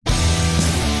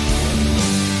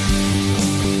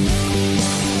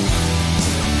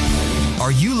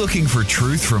Are you looking for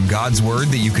truth from God's Word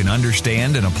that you can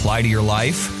understand and apply to your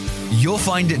life? You'll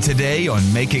find it today on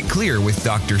Make It Clear with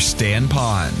Dr. Stan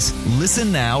Ponz.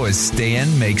 Listen now as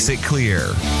Stan makes it clear.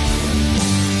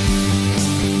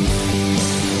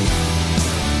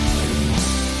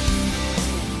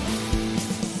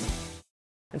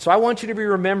 And so I want you to be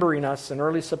remembering us in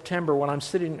early September when I'm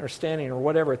sitting or standing or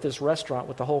whatever at this restaurant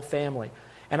with the whole family.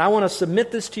 And I want to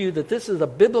submit this to you that this is a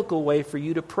biblical way for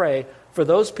you to pray for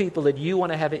those people that you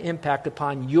want to have an impact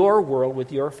upon your world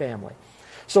with your family.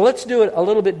 So let's do it a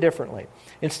little bit differently.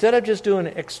 Instead of just doing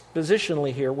it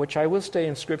expositionally here, which I will stay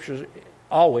in Scripture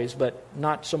always, but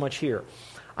not so much here,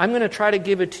 I'm going to try to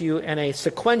give it to you in a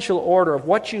sequential order of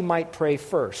what you might pray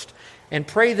first. And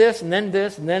pray this, and then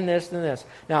this, and then this, and this.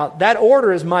 Now, that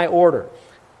order is my order.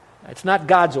 It's not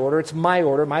God's order, it's my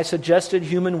order, my suggested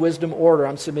human wisdom order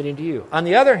I'm submitting to you. On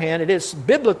the other hand, it is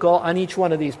biblical on each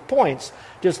one of these points,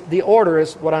 just the order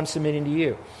is what I'm submitting to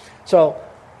you. So,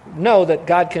 know that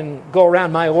God can go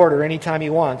around my order anytime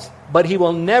He wants, but He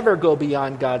will never go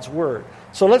beyond God's Word.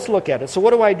 So let's look at it. So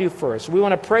what do I do first? We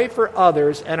want to pray for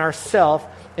others and ourselves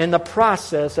in the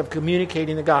process of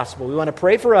communicating the gospel. We want to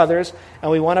pray for others, and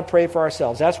we want to pray for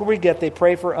ourselves. That's where we get they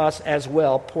pray for us as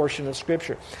well portion of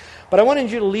Scripture. But I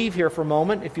wanted you to leave here for a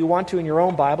moment, if you want to, in your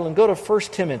own Bible, and go to 1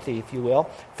 Timothy, if you will.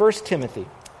 1 Timothy.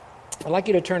 I'd like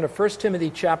you to turn to 1 Timothy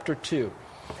chapter 2.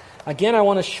 Again, I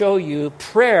want to show you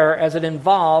prayer as it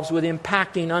involves with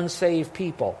impacting unsaved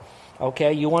people.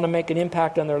 Okay, you want to make an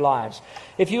impact on their lives.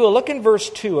 If you will look in verse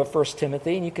 2 of 1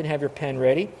 Timothy, and you can have your pen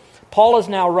ready. Paul is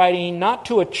now writing not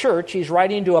to a church, he's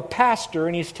writing to a pastor,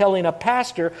 and he's telling a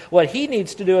pastor what he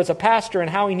needs to do as a pastor and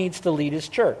how he needs to lead his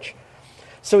church.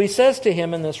 So he says to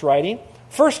him in this writing,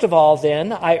 "First of all,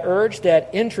 then, I urge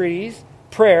that entreaties,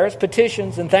 prayers,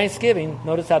 petitions, and thanksgiving,"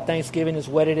 notice how thanksgiving is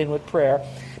wedded in with prayer,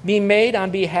 "be made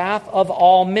on behalf of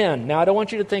all men." Now, I don't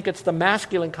want you to think it's the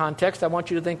masculine context. I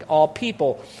want you to think all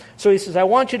people. So he says, I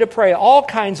want you to pray all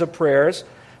kinds of prayers,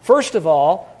 first of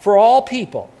all, for all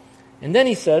people. And then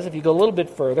he says, if you go a little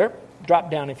bit further, drop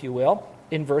down if you will,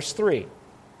 in verse 3.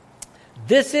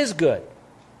 This is good.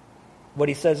 What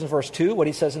he says in verse 2, what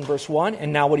he says in verse 1,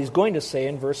 and now what he's going to say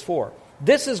in verse 4.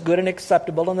 This is good and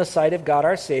acceptable in the sight of God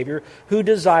our Savior, who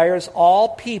desires all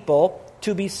people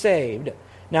to be saved.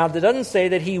 Now, it doesn't say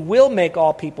that He will make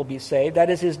all people be saved. That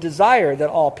is His desire that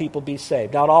all people be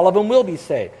saved. Not all of them will be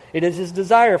saved. It is His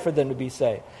desire for them to be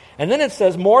saved. And then it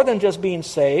says more than just being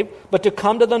saved, but to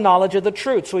come to the knowledge of the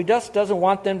truth. So He just doesn't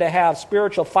want them to have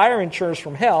spiritual fire insurance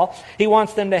from hell. He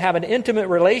wants them to have an intimate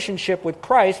relationship with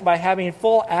Christ by having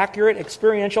full, accurate,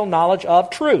 experiential knowledge of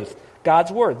truth.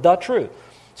 God's Word, the truth.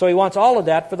 So He wants all of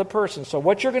that for the person. So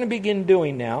what you're going to begin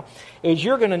doing now is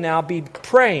you're going to now be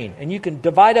praying. And you can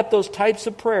divide up those types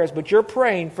of prayers, but you're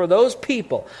praying for those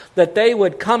people that they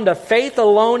would come to faith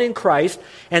alone in Christ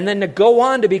and then to go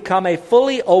on to become a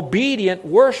fully obedient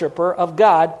worshiper of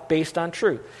God based on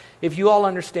truth. If you all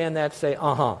understand that, say,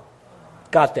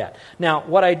 got that. Now,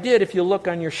 what I did, if you look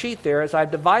on your sheet there, is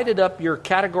I've divided up your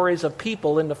categories of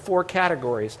people into 4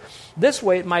 categories. This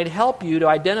way, it might help you to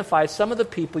identify some of the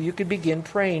people you could begin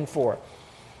praying for.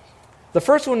 The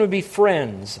first one would be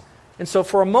friends. And so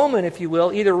for a moment, if you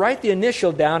will, either write the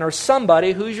initial down or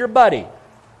somebody who's your buddy.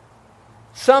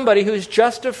 Somebody who's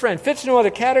just a friend. Fits no other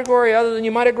category other than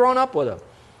you might have grown up with them.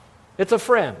 It's a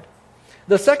friend.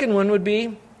 The second one would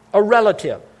be a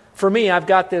relative. For me, I've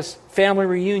got this family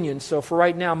reunion, so for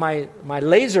right now, my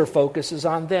laser focus is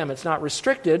on them. It's not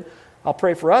restricted. I'll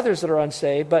pray for others that are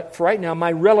unsaved, but for right now,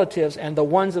 my relatives and the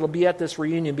ones that will be at this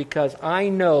reunion, because I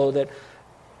know that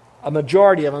a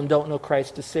majority of them don't know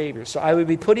Christ as Savior. So I would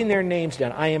be putting their names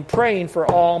down. I am praying for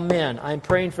all men. I'm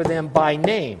praying for them by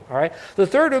name. All right. The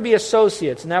third would be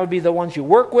associates, and that would be the ones you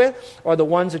work with or the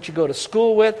ones that you go to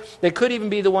school with. They could even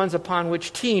be the ones upon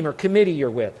which team or committee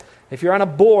you're with. If you're on a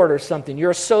board or something,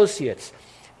 your associates.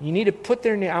 You need to put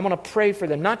their name. I'm going to pray for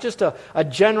them. Not just a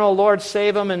general, Lord,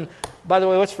 save them, and by the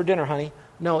way, what's for dinner, honey?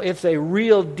 No, it's a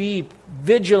real deep,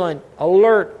 vigilant,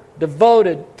 alert,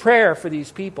 devoted prayer for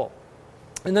these people.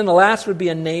 And then the last would be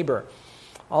a neighbor.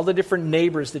 All the different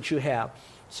neighbors that you have.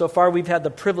 So far, we've had the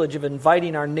privilege of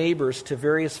inviting our neighbors to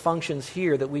various functions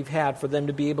here that we've had for them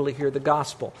to be able to hear the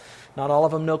gospel. Not all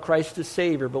of them know Christ as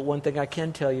Savior, but one thing I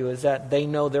can tell you is that they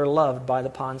know they're loved by the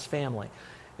Ponz family.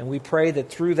 And we pray that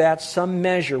through that, some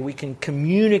measure, we can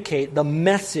communicate the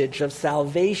message of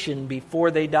salvation before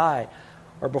they die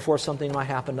or before something might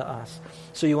happen to us.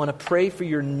 So you want to pray for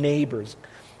your neighbors.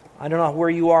 I don't know where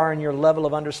you are in your level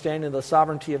of understanding of the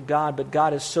sovereignty of God, but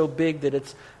God is so big that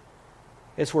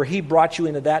it's where He brought you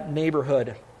into that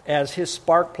neighborhood as His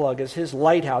spark plug, as His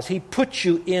lighthouse. He puts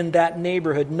you in that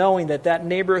neighborhood, knowing that that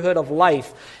neighborhood of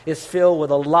life is filled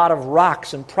with a lot of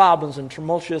rocks and problems and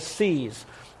tumultuous seas.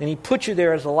 And He puts you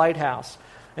there as a lighthouse.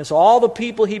 And so all the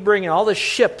people He brings in, all the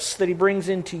ships that He brings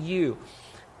into you,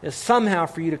 is somehow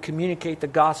for you to communicate the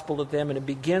gospel to them. And it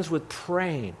begins with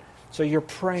praying. So you're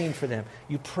praying for them.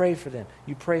 You pray for them.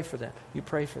 You pray for them. You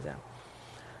pray for them.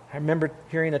 I remember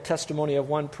hearing a testimony of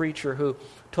one preacher who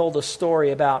told a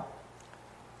story about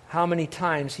how many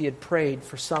times he had prayed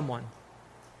for someone.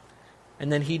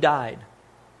 And then he died.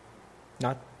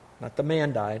 Not the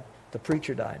man died, the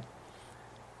preacher died.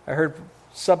 I heard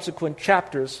subsequent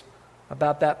chapters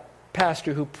about that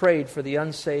pastor who prayed for the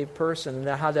unsaved person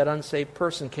and how that unsaved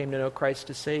person came to know Christ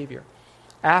as Savior.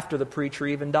 After the preacher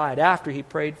even died, after he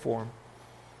prayed for him.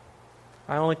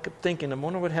 I only kept thinking, I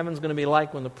wonder what heaven's going to be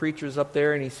like when the preacher's up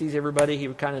there and he sees everybody he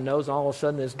kind of knows, and all of a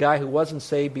sudden this guy who wasn't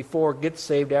saved before gets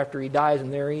saved after he dies,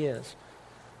 and there he is.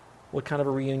 What kind of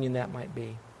a reunion that might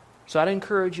be. So I'd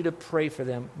encourage you to pray for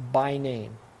them by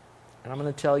name. And I'm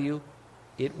going to tell you,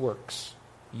 it works.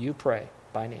 You pray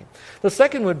by name. The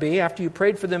second would be, after you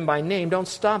prayed for them by name, don't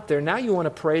stop there. Now you want to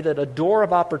pray that a door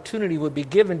of opportunity would be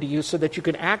given to you so that you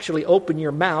can actually open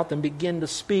your mouth and begin to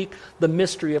speak the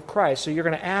mystery of Christ. So you're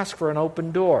going to ask for an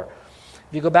open door.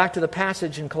 If you go back to the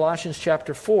passage in Colossians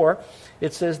chapter 4,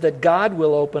 it says that God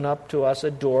will open up to us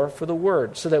a door for the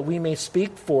Word so that we may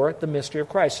speak for the mystery of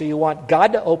Christ. So you want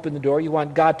God to open the door. You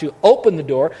want God to open the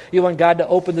door. You want God to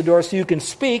open the door so you can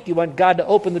speak. You want God to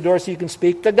open the door so you can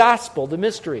speak the gospel, the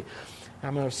mystery.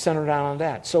 I'm going to center down on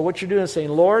that. So what you're doing is saying,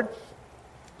 Lord,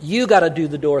 you got to do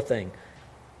the door thing.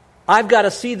 I've got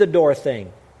to see the door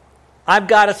thing. I've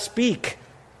got to speak.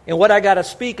 And what I got to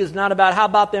speak is not about how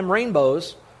about them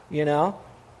rainbows, you know.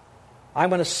 I'm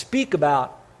going to speak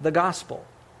about the gospel.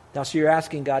 Now, so you're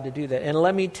asking God to do that. And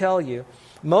let me tell you,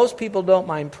 most people don't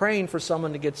mind praying for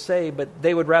someone to get saved, but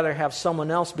they would rather have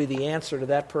someone else be the answer to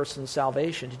that person's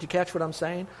salvation. Did you catch what I'm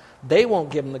saying? They won't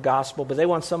give them the gospel, but they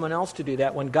want someone else to do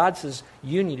that when God says,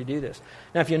 you need to do this.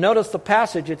 Now, if you notice the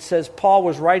passage, it says Paul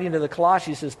was writing to the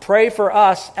Colossians, he says, pray for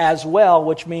us as well,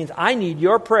 which means I need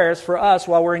your prayers for us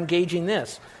while we're engaging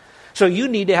this. So you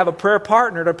need to have a prayer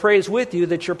partner to praise with you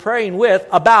that you're praying with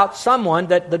about someone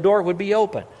that the door would be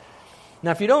open.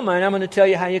 Now, if you don't mind, I'm going to tell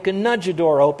you how you can nudge a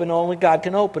door open. Only God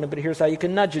can open it, but here's how you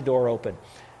can nudge a door open.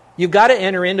 You've got to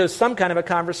enter into some kind of a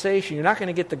conversation. You're not going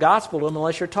to get the gospel to them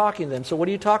unless you're talking to them. So what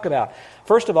do you talk about?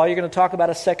 First of all, you're going to talk about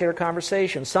a secular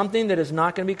conversation, something that is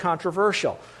not going to be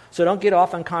controversial. So don't get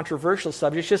off on controversial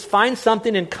subjects. Just find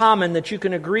something in common that you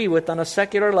can agree with on a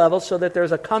secular level so that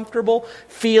there's a comfortable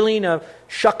feeling of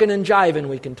shucking and jiving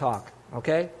we can talk.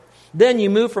 Okay? Then you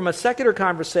move from a secular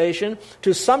conversation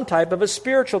to some type of a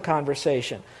spiritual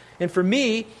conversation. And for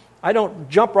me, I don't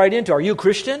jump right into, are you a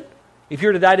Christian? If you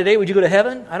were to die today, would you go to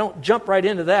heaven? I don't jump right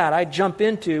into that. I jump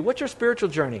into, what's your spiritual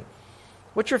journey?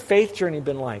 What's your faith journey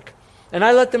been like? And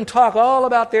I let them talk all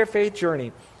about their faith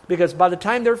journey. Because by the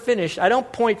time they're finished, I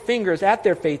don't point fingers at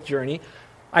their faith journey.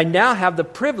 I now have the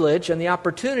privilege and the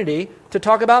opportunity to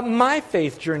talk about my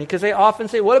faith journey. Because they often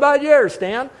say, what about yours,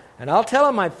 Stan? And I'll tell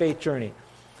them my faith journey.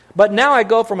 But now I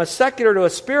go from a secular to a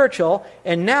spiritual,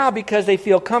 and now because they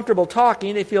feel comfortable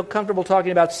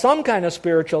talking about some kind of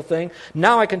spiritual thing,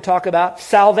 now I can talk about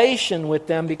salvation with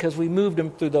them because we moved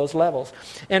them through those levels.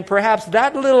 And perhaps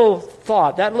that little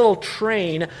thought, that little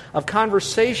train of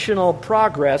conversational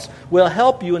progress will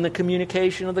help you in the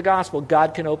communication of the gospel.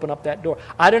 God can open up that door.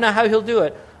 I don't know how He'll do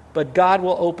it, but God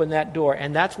will open that door.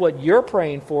 And that's what you're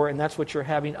praying for, and that's what you're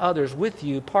having others with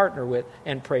you partner with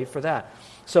and pray for that.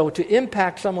 So to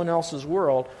impact someone else's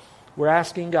world, we're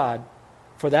asking God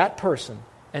for that person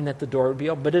and that the door would be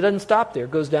open. But it doesn't stop there.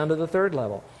 It goes down to the third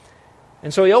level.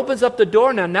 And so He opens up the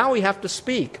door. Now we have to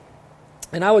speak.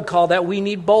 And I would call that we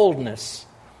need boldness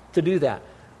to do that.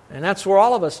 And that's where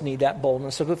all of us need that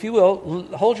boldness. So if you will,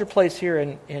 hold your place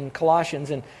here in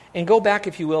Colossians and go back,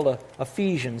 if you will, to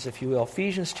Ephesians, if you will.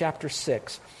 Ephesians chapter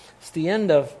 6. It's the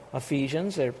end of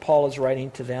Ephesians. Paul is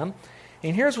writing to them.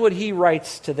 And here's what he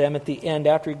writes to them at the end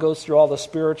after he goes through all the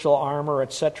spiritual armor,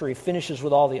 etc. He finishes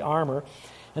with all the armor.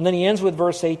 And then he ends with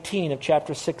verse 18 of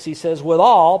chapter 6. He says, with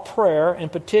all prayer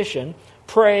and petition,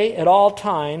 pray at all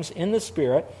times in the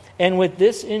Spirit, and with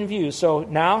this in view. So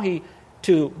now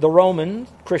to the Roman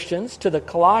Christians, to the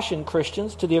Colossian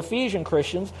Christians, to the Ephesian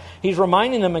Christians, he's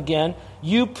reminding them again,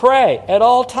 you pray at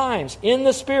all times in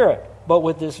the Spirit, but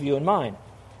with this view in mind.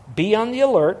 Be on the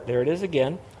alert, there it is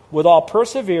again, with all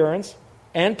perseverance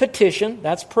and petition,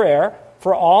 that's prayer,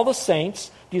 for all the saints.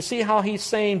 Do you see how he's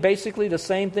saying basically the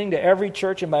same thing to every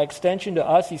church, and by extension to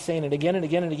us, he's saying it again and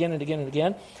again and again and again and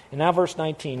again. And now verse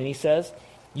 19, and he says,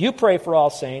 You pray for all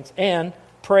saints and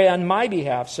pray on my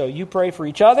behalf. So you pray for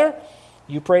each other,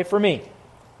 you pray for me.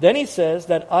 Then he says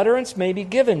that utterance may be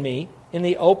given me in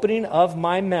the opening of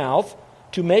my mouth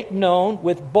to make known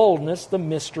with boldness the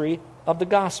mystery of the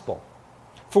gospel,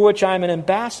 for which I am an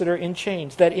ambassador in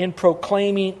chains, that in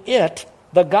proclaiming it,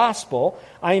 the gospel,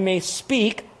 I may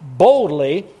speak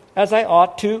boldly as I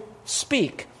ought to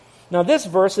speak. Now this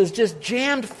verse is just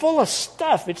jammed full of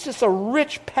stuff. It's just a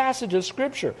rich passage of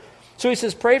Scripture. So he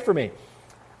says, pray for me.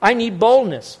 I need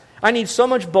boldness. I need so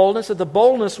much boldness that the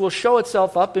boldness will show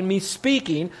itself up in me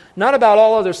speaking, not about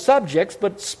all other subjects,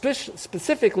 but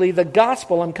specifically the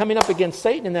gospel. I'm coming up against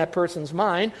Satan in that person's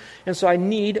mind, and so I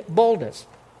need boldness.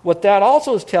 What that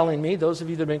also is telling me, those of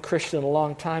you that have been Christian a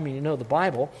long time and you know the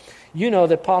Bible, you know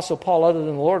that Apostle Paul, other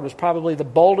than the Lord, was probably the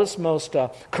boldest, most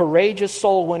courageous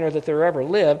soul winner that there ever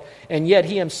lived, and yet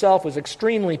he himself was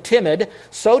extremely timid,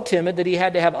 so timid that he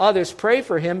had to have others pray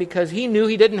for him because he knew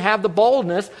he didn't have the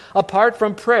boldness apart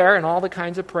from prayer and all the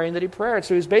kinds of praying that he prayed.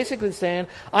 So he's basically saying,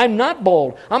 I'm not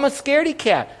bold. I'm a scaredy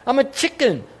cat. I'm a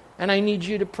chicken, and I need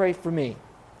you to pray for me.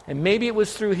 And maybe it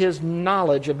was through his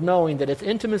knowledge of knowing that it's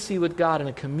intimacy with God and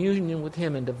a communion with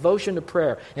Him and devotion to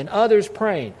prayer and others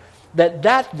praying, that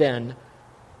then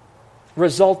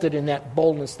resulted in that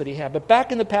boldness that he had. But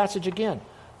back in the passage again,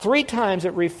 3 times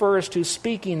it refers to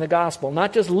speaking the gospel,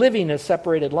 not just living a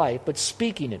separated life, but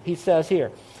speaking it. He says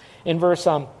here in verse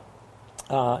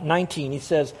 19, he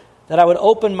says that I would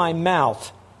open my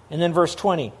mouth. And then verse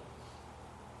 20,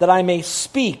 that I may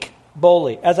speak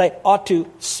boldly as I ought to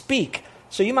speak.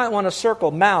 So you might want to circle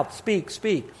mouth, speak,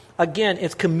 speak. Again,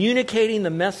 it's communicating the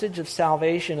message of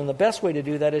salvation, and the best way to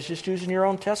do that is just using your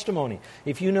own testimony.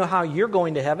 If you know how you're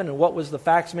going to heaven and what was the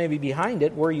facts maybe behind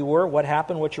it, where you were, what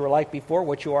happened, what you were like before,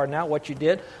 what you are now, what you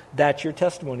did, that's your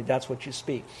testimony. That's what you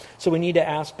speak. So we need to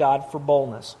ask God for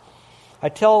boldness. I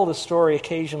tell the story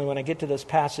occasionally when I get to this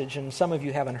passage, and some of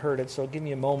you haven't heard it, so give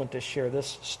me a moment to share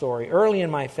this story. Early in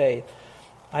my faith,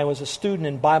 I was a student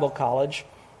in Bible college,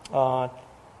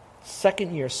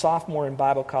 second year, sophomore in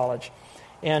Bible college.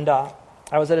 And I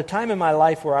was at a time in my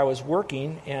life where I was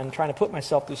working and trying to put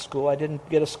myself through school. I didn't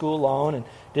get a school loan and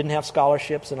didn't have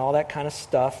scholarships and all that kind of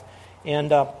stuff.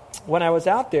 And when I was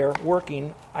out there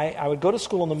working, I would go to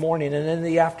school in the morning, and in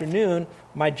the afternoon,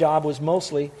 my job was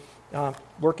mostly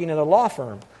working at a law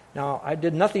firm. Now, I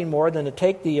did nothing more than to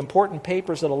take the important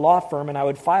papers at a law firm, and I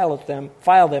would file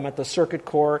them at the circuit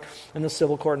court and the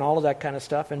civil court and all of that kind of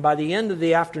stuff. And by the end of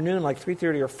the afternoon, like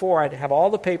 3:30 or 4, I'd have all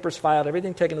the papers filed,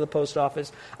 everything taken to the post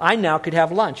office. I now could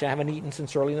have lunch. I haven't eaten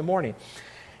since early in the morning.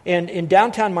 And in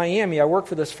downtown Miami, I worked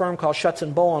for this firm called Schutz &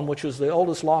 Bowen, which was the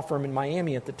oldest law firm in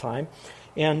Miami at the time.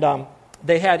 And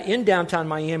they had in downtown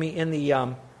Miami in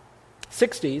the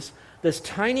 60s this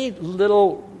tiny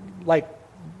little,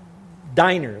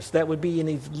 diners that would be in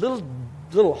these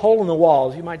little hole in the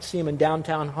walls. You might see them in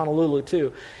downtown Honolulu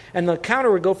too. And the counter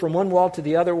would go from one wall to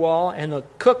the other wall, and the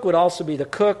cook would also be the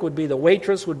cook, would be the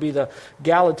waitress, would be the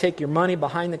gal who'd take your money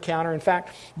behind the counter. In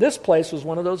fact, this place was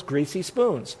one of those greasy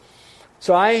spoons.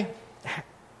 So I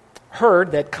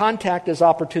heard that contact is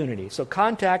opportunity. So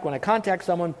when I contact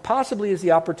someone, possibly is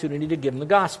the opportunity to give them the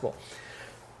gospel.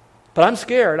 But I'm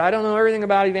scared. I don't know everything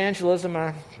about evangelism.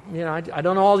 I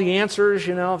don't know all the answers.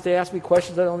 If they ask me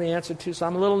questions I don't know the answer to, so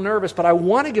I'm a little nervous. But I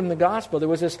want to give them the gospel. There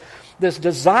was this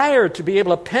desire to be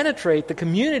able to penetrate the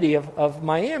community of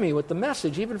Miami with the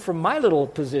message, even from my little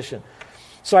position.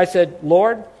 So I said,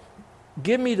 Lord,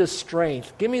 give me the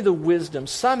strength. Give me the wisdom.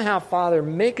 Somehow, Father,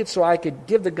 make it so I could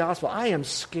give the gospel. I am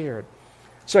scared.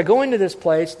 So I go into this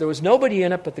place. There was nobody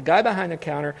in it but the guy behind the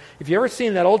counter. If you ever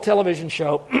seen that old television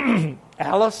show,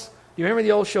 Alice, you remember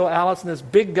the old show Alice, and this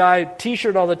big guy,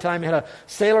 T-shirt all the time, he had a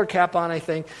sailor cap on, I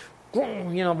think.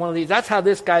 One of these. That's how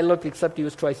this guy looked, except he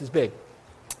was twice as big.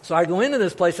 So I go into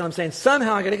this place, and I'm saying,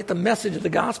 somehow I got to get the message of the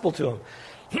gospel to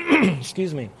him.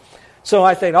 Excuse me. So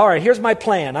I think, all right, here's my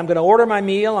plan. I'm going to order my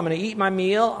meal. I'm going to eat my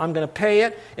meal. I'm going to pay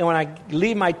it. And when I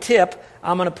leave my tip,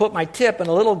 I'm going to put my tip in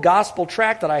a little gospel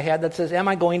tract that I had that says, am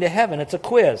I going to heaven? It's a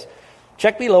quiz.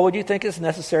 Check below what you think is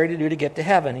necessary to do to get to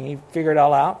heaven. And you figure it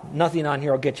all out. Nothing on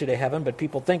here will get you to heaven, but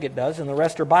people think it does. And the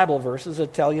rest are Bible verses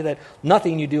that tell you that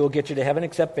nothing you do will get you to heaven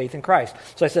except faith in Christ.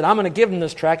 So I said, I'm going to give them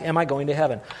this tract. Am I going to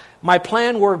heaven? My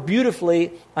plan worked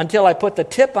beautifully until I put the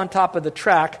tip on top of the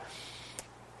tract.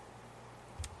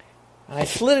 I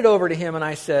slid it over to him and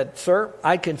I said, sir,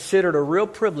 I consider it a real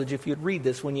privilege if you'd read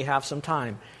this when you have some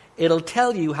time. It'll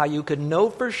tell you how you can know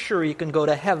for sure you can go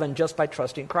to heaven just by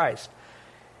trusting Christ.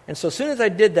 And so as soon as I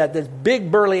did that, this big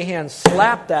burly hand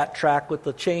slapped that tract with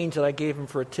the change that I gave him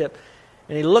for a tip.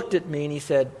 And he looked at me and he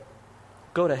said,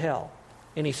 go to hell.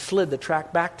 And he slid the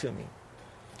tract back to me.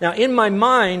 Now, in my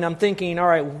mind, I'm thinking, all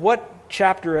right, what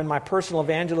chapter in my personal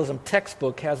evangelism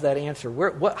textbook has that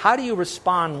answer? How do you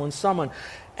respond when someone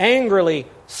angrily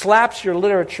slaps your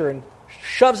literature and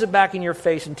shoves it back in your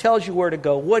face and tells you where to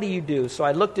go? What do you do? So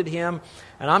I looked at him,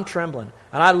 and I'm trembling.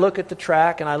 And I look at the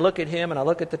track, and I look at him, and I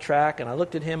look at the track, and I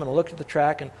looked at him, and I looked at the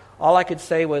track, and all I could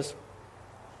say was,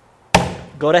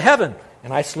 go to heaven.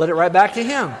 And I slid it right back to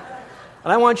him.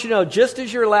 And I want you to know, just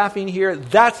as you're laughing here,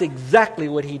 that's exactly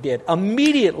what he did.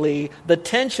 Immediately, the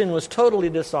tension was totally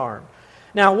disarmed.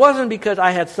 Now, it wasn't because I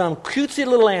had some cutesy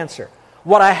little answer.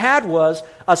 What I had was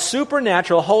a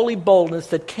supernatural, holy boldness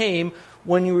that came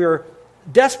when you were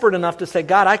desperate enough to say,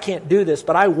 God, I can't do this,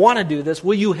 but I want to do this.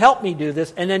 Will you help me do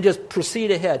this? And then just proceed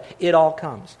ahead. It all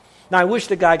comes. Now, I wish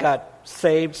the guy got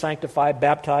saved, sanctified,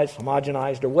 baptized,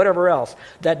 homogenized, or whatever else.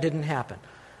 That didn't happen.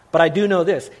 But I do know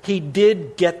this. He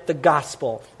did get the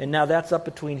gospel. And now that's up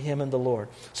between him and the Lord.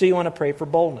 So you want to pray for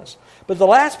boldness. But the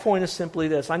last point is simply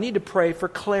this. I need to pray for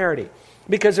clarity.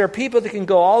 Because there are people that can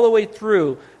go all the way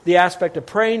through the aspect of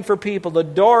praying for people. The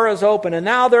door is open and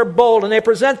now they're bold and they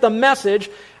present the message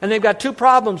and they've got two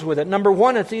problems with it. Number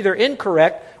one, it's either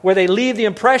incorrect, where they leave the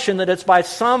impression that it's by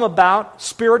some about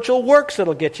spiritual works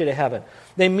that'll get you to heaven.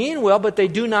 They mean well, but they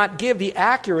do not give the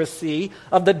accuracy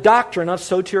of the doctrine of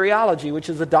soteriology, which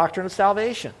is the doctrine of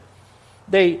salvation.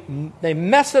 They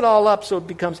mess it all up so it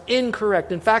becomes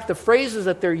incorrect. In fact, the phrases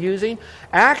that they're using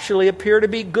actually appear to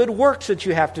be good works that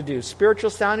you have to do, spiritual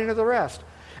sounding or the rest.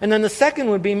 And then the second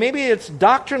would be, maybe it's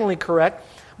doctrinally correct,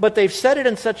 but they've said it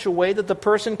in such a way that the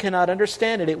person cannot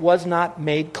understand it. It was not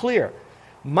made clear.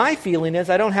 My feeling is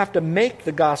I don't have to make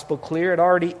the gospel clear. It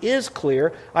already is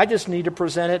clear. I just need to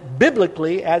present it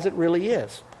biblically as it really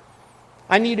is.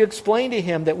 I need to explain to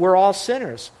him that we're all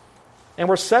sinners and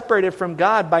we're separated from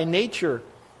God by nature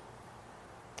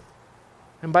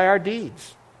and by our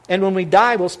deeds. And when we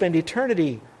die, we'll spend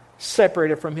eternity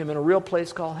separated from him in a real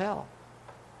place called hell.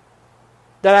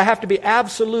 That I have to be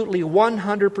absolutely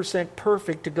 100%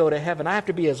 perfect to go to heaven. I have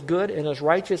to be as good and as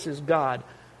righteous as God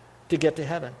to get to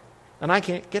heaven. And I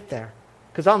can't get there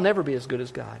because I'll never be as good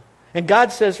as God. And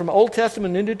God says from Old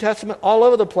Testament and New Testament, all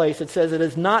over the place, it says it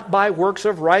is not by works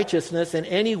of righteousness in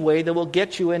any way that will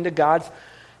get you into God's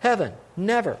heaven.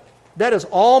 Never. That is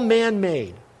all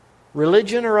man-made,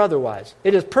 religion or otherwise.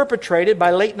 It is perpetrated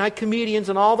by late-night comedians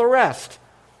and all the rest.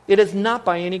 It is not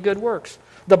by any good works.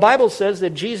 The Bible says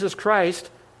that Jesus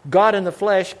Christ, God in the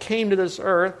flesh, came to this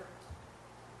earth.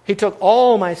 He took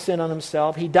all my sin on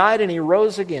himself. He died and he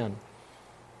rose again.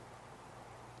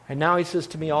 And now he says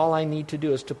to me, all I need to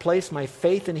do is to place my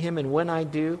faith in him, and when I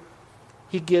do,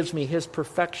 he gives me his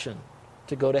perfection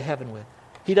to go to heaven with.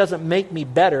 He doesn't make me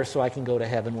better so I can go to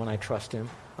heaven when I trust him.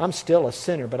 I'm still a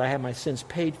sinner, but I have my sins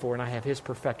paid for, and I have his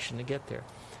perfection to get there.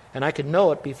 And I can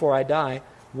know it before I die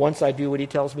once I do what he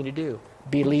tells me to do.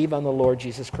 Believe on the Lord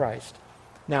Jesus Christ.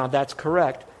 Now, that's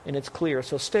correct, and it's clear.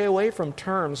 So stay away from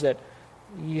terms that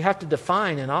you have to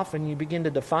define, and often you begin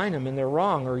to define them, and they're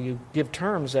wrong, or you give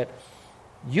terms that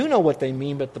you know what they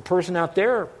mean, but the person out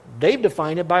there, they've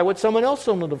defined it by what someone else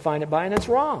will define it by, and it's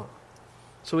wrong.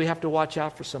 So we have to watch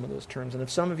out for some of those terms. And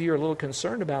if some of you are a little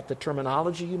concerned about the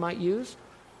terminology you might use,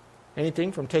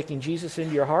 anything from taking Jesus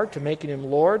into your heart to making him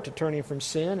Lord to turning from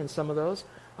sin and some of those,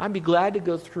 I'd be glad to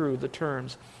go through the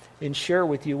terms and share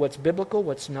with you what's biblical,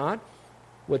 what's not,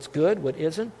 what's good, what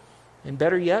isn't. And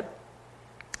better yet,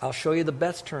 I'll show you the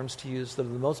best terms to use that are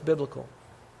the most biblical,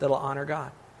 that'll honor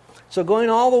God. So going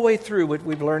all the way through what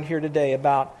we've learned here today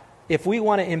about if we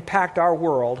want to impact our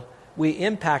world, we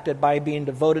impact it by being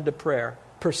devoted to prayer,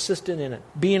 persistent in it,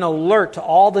 being alert to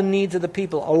all the needs of the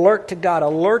people, alert to God,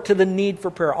 alert to the need for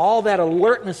prayer, all that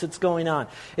alertness that's going on.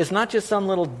 It's not just some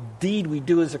little deed we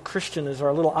do as a Christian, as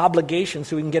our little obligation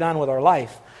so we can get on with our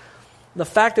life. The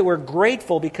fact that we're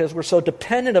grateful because we're so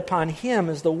dependent upon him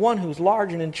as the one who's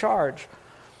large and in charge.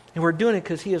 And we're doing it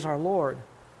because he is our Lord.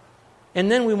 And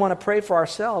then we want to pray for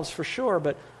ourselves for sure,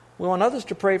 but we want others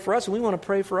to pray for us, and we want to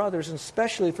pray for others, and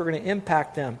especially if we're going to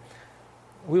impact them.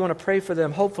 We want to pray for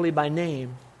them, hopefully by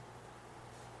name.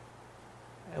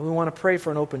 And we want to pray for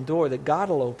an open door that God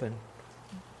will open.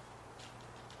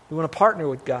 We want to partner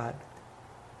with God.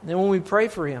 And then when we pray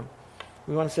for him,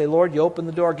 we want to say, Lord, you open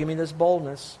the door, give me this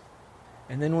boldness.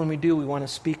 And then when we do, we want to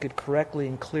speak it correctly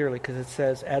and clearly, because it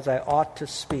says, as I ought to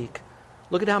speak.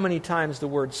 Look at how many times the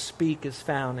word speak is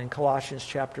found in Colossians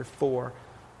chapter 4.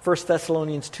 1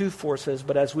 Thessalonians 2:4 says,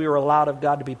 but as we are allowed of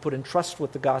God to be put in trust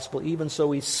with the gospel, even so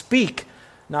we speak,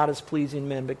 not as pleasing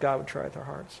men, but God would try with our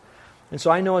hearts. And so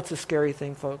I know it's a scary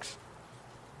thing, folks.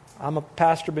 I'm a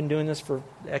pastor, been doing this for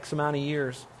X amount of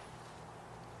years.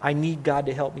 I need God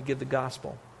to help me give the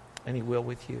gospel, and he will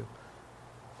with you.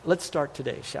 Let's start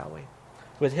today, shall we?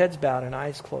 With heads bowed and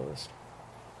eyes closed.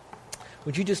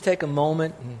 Would you just take a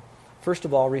moment and, first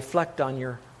of all, reflect on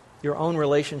your own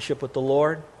relationship with the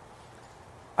Lord?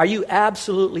 Are you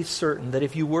absolutely certain that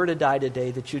if you were to die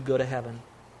today that you'd go to heaven?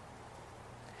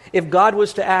 If God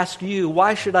was to ask you,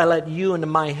 why should I let you into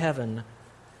my heaven?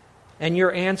 And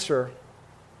your answer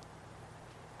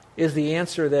is the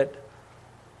answer that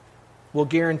will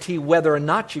guarantee whether or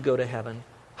not you go to heaven,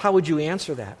 how would you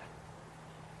answer that?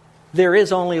 There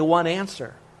is only one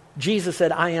answer. Jesus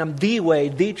said, I am the way,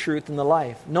 the truth, and the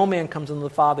life. No man comes unto the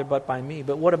Father but by me.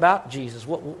 But what about Jesus?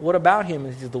 What about him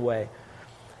is the way?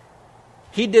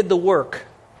 He did the work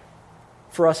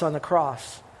for us on the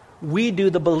cross. We do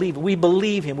the believing. We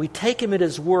believe him. We take him at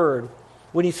his word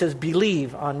when he says,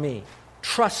 believe on me.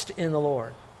 Trust in the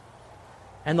Lord.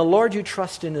 And the Lord you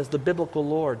trust in is the biblical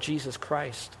Lord, Jesus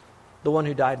Christ, the one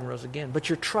who died and rose again. But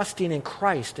you're trusting in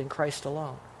Christ and Christ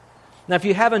alone. Now, if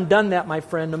you haven't done that, my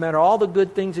friend, no matter all the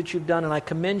good things that you've done, and I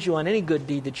commend you on any good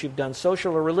deed that you've done,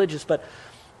 social or religious, but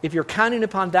if you're counting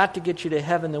upon that to get you to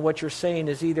heaven, then what you're saying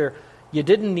is either you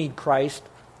didn't need Christ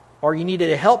or you needed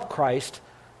to help Christ,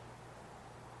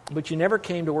 but you never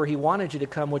came to where he wanted you to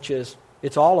come, which is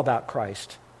it's all about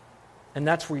Christ. And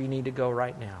that's where you need to go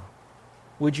right now.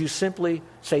 Would you simply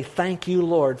say, thank you,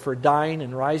 Lord, for dying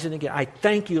and rising again. I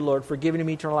thank you, Lord, for giving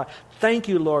me eternal life. Thank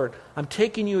you, Lord. I'm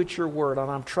taking you at your word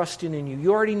and I'm trusting in you.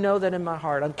 You already know that in my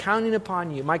heart. I'm counting upon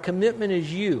you. My commitment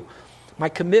is you. My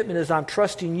commitment is I'm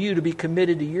trusting you to be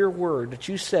committed to your word that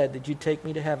you said that you'd take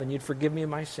me to heaven. You'd forgive me of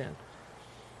my sin.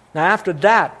 Now, after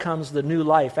that comes the new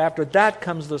life. After that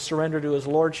comes the surrender to his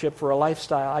lordship for a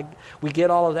lifestyle. We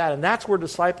get all of that, and that's where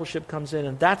discipleship comes in,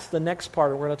 and that's the next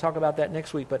part. We're going to talk about that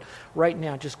next week, but right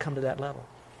now, just come to that level.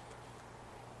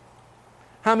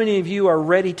 How many of you are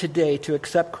ready today to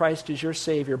accept Christ as your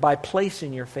Savior by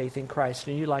placing your faith in Christ?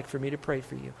 And you'd like for me to pray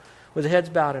for you. With heads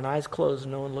bowed and eyes closed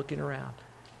and no one looking around.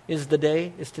 Is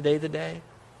today the day?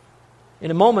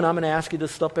 In a moment, I'm going to ask you to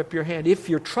slip up your hand if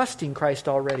you're trusting Christ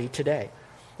already today.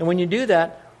 And when you do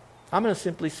that, I'm going to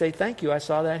simply say, thank you, I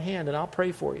saw that hand, and I'll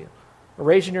pray for you. Or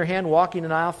raising your hand, walking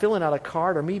an aisle, filling out a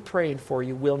card, or me praying for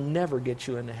you will never get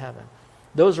you into heaven.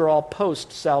 Those are all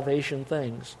post-salvation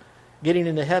things. Getting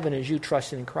into heaven is you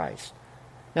trusting in Christ.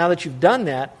 Now that you've done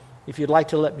that, if you'd like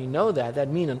to let me know that'd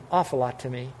mean an awful lot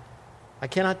to me. I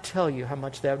cannot tell you how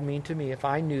much that would mean to me if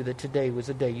I knew that today was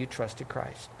the day you trusted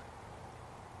Christ.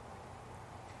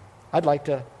 I'd like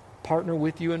to partner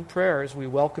with you in prayer as we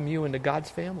welcome you into God's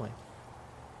family.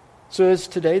 So is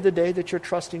today the day that you're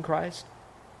trusting Christ?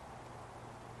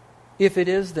 If it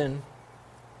is, then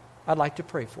I'd like to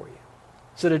pray for you.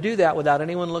 So to do that without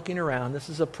anyone looking around, this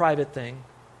is a private thing.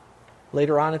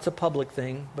 Later on, it's a public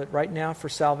thing. But right now, for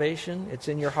salvation, it's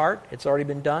in your heart. It's already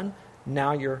been done.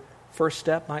 Now your first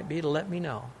step might be to let me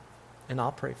know, and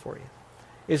I'll pray for you.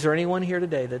 Is there anyone here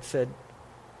today that said,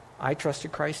 I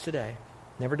trusted Christ today,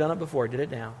 never done it before, did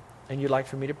it now, and you'd like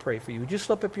for me to pray for you? Would you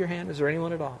slip up your hand? Is there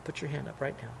anyone at all? Put your hand up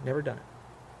right now. Never done it.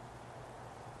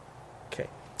 Okay.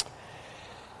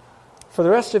 For the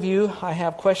rest of you, I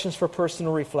have questions for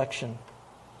personal reflection.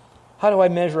 How do I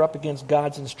measure up against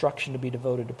God's instruction to be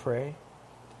devoted to pray?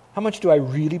 How much do I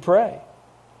really pray?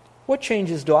 What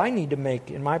changes do I need to make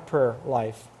in my prayer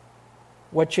life?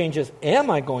 What changes am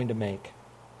I going to make?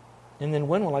 And then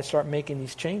when will I start making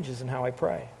these changes in how I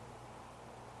pray?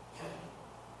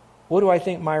 What do I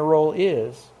think my role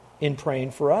is in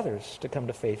praying for others to come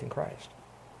to faith in Christ?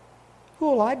 Who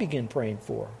will I begin praying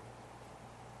for?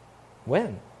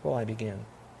 When will I begin?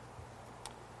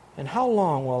 And how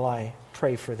long will I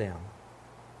pray for them?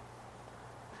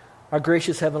 Our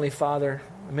gracious Heavenly Father,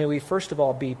 may we first of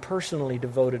all be personally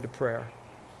devoted to prayer,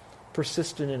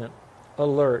 persistent in it,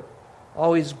 alert,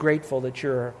 always grateful that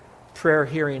you're a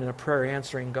prayer-hearing and a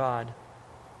prayer-answering God.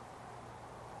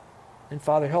 And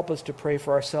Father, help us to pray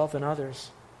for ourselves and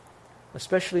others,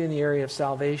 especially in the area of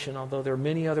salvation, although there are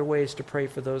many other ways to pray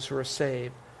for those who are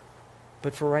saved.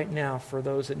 But for right now, for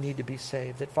those that need to be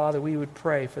saved, that, Father, we would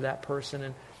pray for that person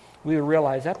and we would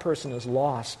realize that person is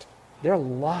lost. They're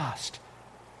lost.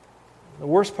 The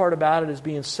worst part about it is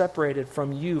being separated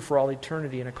from you for all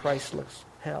eternity in a Christless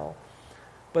hell.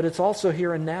 But it's also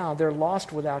here and now. They're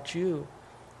lost without you.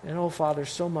 And, oh, Father,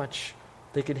 so much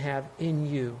they could have in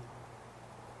you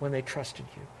when they trusted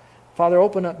you. Father,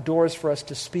 open up doors for us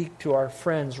to speak to our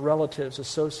friends, relatives,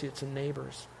 associates, and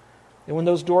neighbors. And when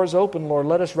those doors open, Lord,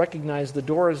 let us recognize the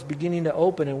door is beginning to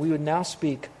open, and we would now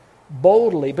speak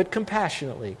boldly but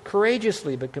compassionately,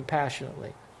 courageously but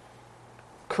compassionately,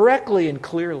 correctly and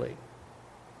clearly,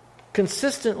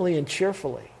 consistently and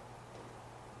cheerfully.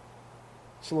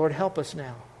 So, Lord, help us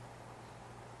now.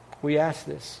 We ask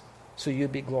this so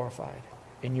you'd be glorified.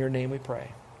 In your name we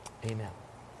pray. Amen.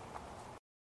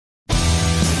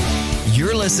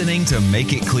 You're listening to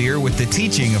Make It Clear with the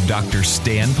teaching of Dr.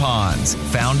 Stan Ponz,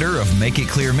 founder of Make It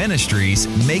Clear Ministries.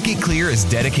 Make It Clear is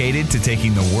dedicated to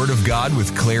taking the Word of God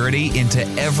with clarity into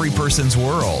every person's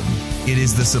world. It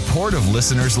is the support of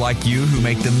listeners like you who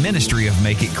make the ministry of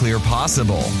Make It Clear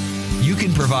possible. You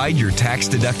can provide your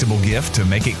tax-deductible gift to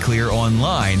Make It Clear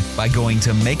online by going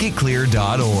to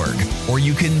makeitclear.org, or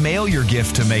you can mail your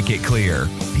gift to Make It Clear,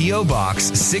 P.O. Box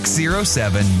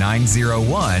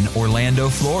 607901, Orlando,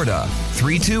 Florida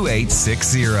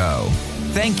 32860.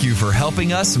 Thank you for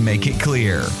helping us make it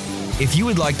clear. If you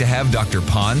would like to have Dr.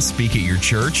 Ponz speak at your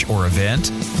church or event,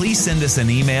 please send us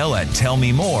an email at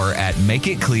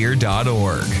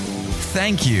tellmemore@makeitclear.org.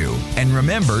 Thank you, and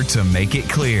remember to make it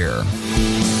clear.